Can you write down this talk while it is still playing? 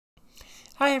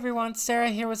Hi everyone, Sarah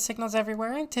here with Signals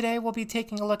Everywhere, and today we'll be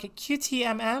taking a look at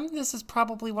Qtmm. This is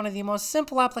probably one of the most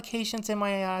simple applications in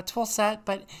my tool set,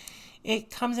 but it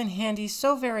comes in handy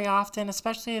so very often,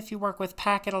 especially if you work with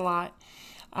Packet a lot.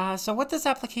 So what this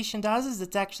application does is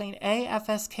it's actually an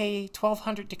AFSK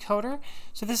 1200 decoder.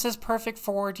 So this is perfect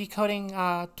for decoding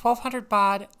 1200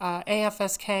 baud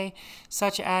AFSK,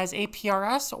 such as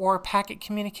APRS or packet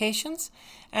communications.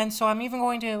 And so I'm even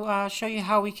going to show you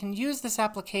how we can use this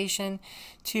application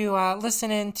to listen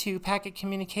in to packet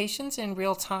communications in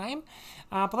real time.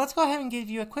 But let's go ahead and give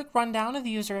you a quick rundown of the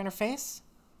user interface.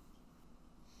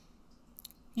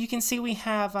 You can see we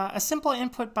have a simple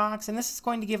input box, and this is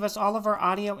going to give us all of our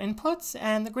audio inputs.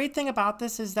 And the great thing about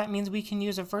this is that means we can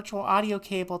use a virtual audio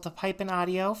cable to pipe in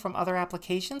audio from other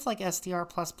applications like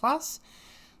SDR++.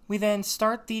 We then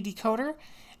start the decoder,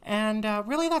 and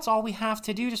really that's all we have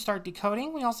to do to start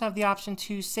decoding. We also have the option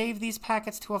to save these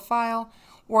packets to a file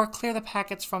or clear the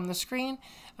packets from the screen,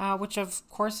 which of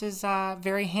course is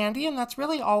very handy, and that's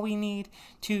really all we need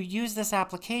to use this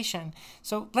application.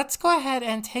 So let's go ahead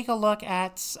and take a look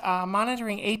at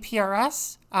monitoring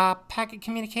APRS packet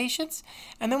communications,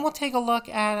 and then we'll take a look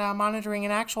at monitoring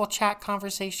an actual chat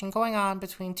conversation going on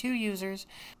between two users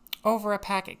over a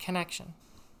packet connection.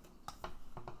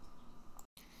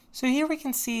 So here we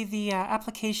can see the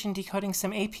application decoding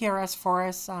some APRS for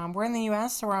us. We're in the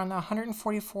US, so we're on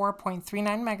 144.39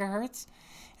 megahertz.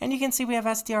 And you can see we have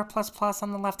SDR++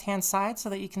 on the left-hand side so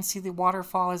that you can see the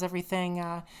waterfall as everything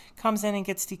comes in and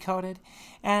gets decoded.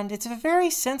 And it's a very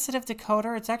sensitive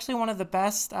decoder. It's actually one of the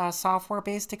best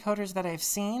software-based decoders that I've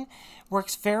seen.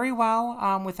 Works very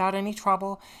well without any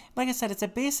trouble. Like I said, it's a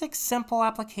basic, simple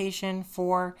application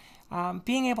for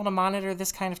being able to monitor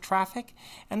this kind of traffic.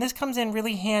 And this comes in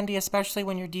really handy, especially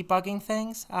when you're debugging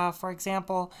things. For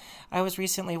example, I was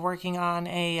recently working on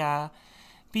a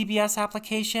BBS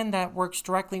application that works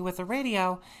directly with the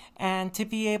radio, and to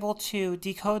be able to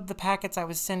decode the packets I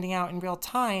was sending out in real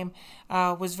time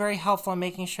was very helpful in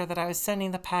making sure that I was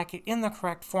sending the packet in the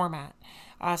correct format.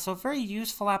 So very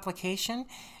useful application.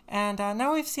 And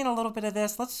now we've seen a little bit of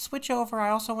this, let's switch over. I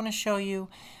also want to show you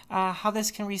how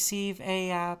this can receive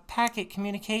a packet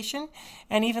communication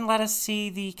and even let us see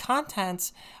the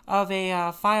contents of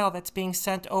a file that's being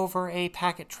sent over a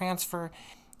packet transfer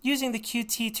using the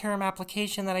Qtmm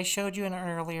application that I showed you in an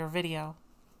earlier video.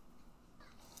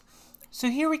 So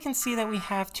here we can see that we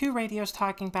have two radios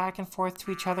talking back and forth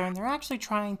to each other, and they're actually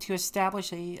trying to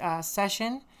establish a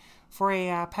session for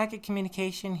a packet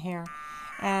communication here.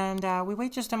 And we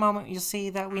wait just a moment, you'll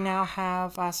see that we now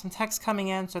have some text coming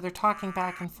in, so they're talking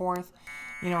back and forth.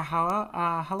 You know,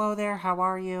 hello there, how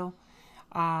are you?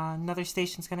 Another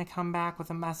station's going to come back with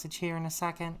a message here in a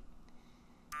second.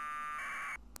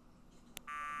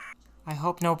 I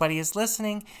hope nobody is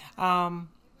listening.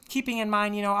 Keeping in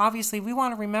mind, you know, obviously we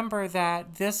want to remember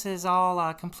that this is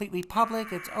all completely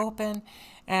public, it's open,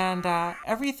 and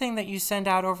everything that you send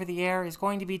out over the air is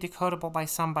going to be decodable by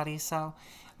somebody. So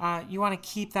you want to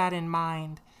keep that in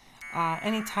mind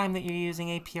anytime that you're using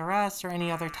APRS or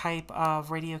any other type of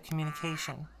radio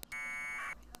communication.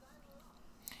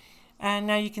 And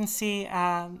now you can see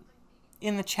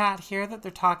in the chat here that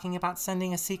they're talking about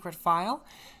sending a secret file.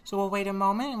 So we'll wait a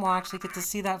moment and we'll actually get to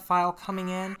see that file coming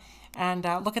in and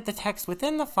look at the text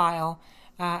within the file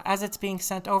as it's being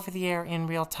sent over the air in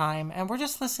real time. And we're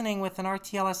just listening with an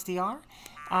RTL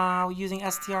SDR using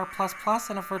SDR++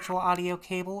 and a virtual audio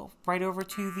cable right over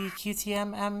to the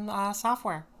Qtmm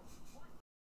software.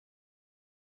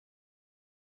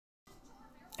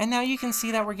 And now you can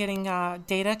see that we're getting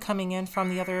data coming in from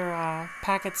the other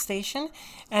packet station,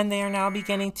 and they are now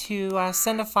beginning to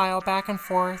send a file back and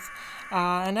forth.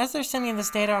 And as they're sending this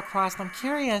data across, I'm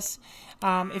curious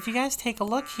if you guys take a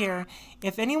look here,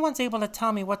 if anyone's able to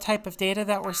tell me what type of data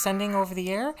that we're sending over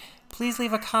the air, please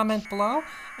leave a comment below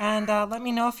and let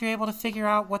me know if you're able to figure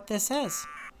out what this is.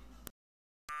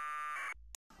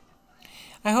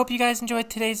 I hope you guys enjoyed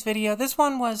today's video. This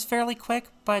one was fairly quick,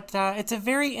 but it's a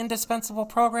very indispensable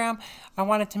program. I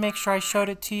wanted to make sure I showed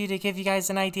it to you to give you guys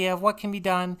an idea of what can be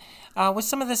done with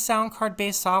some of the sound card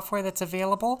based software that's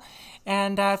available.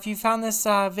 And if you found this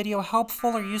video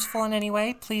helpful or useful in any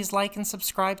way, please like and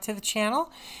subscribe to the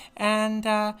channel. And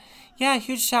yeah, a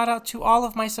huge shout out to all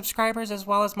of my subscribers as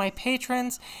well as my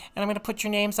patrons. And I'm going to put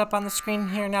your names up on the screen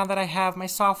here now that I have my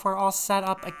software all set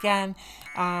up again.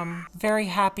 Very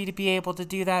happy to be able to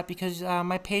do that because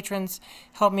my patrons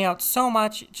help me out so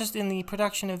much just in the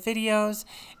production of videos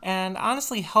and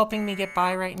honestly helping me get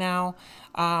by right now.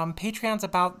 Patreon's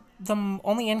about the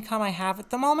only income I have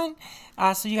at the moment,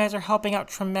 so you guys are helping out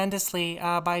tremendously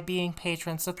by being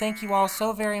patrons. So thank you all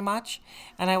so very much,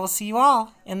 and I will see you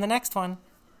all in the next one.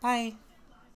 Bye.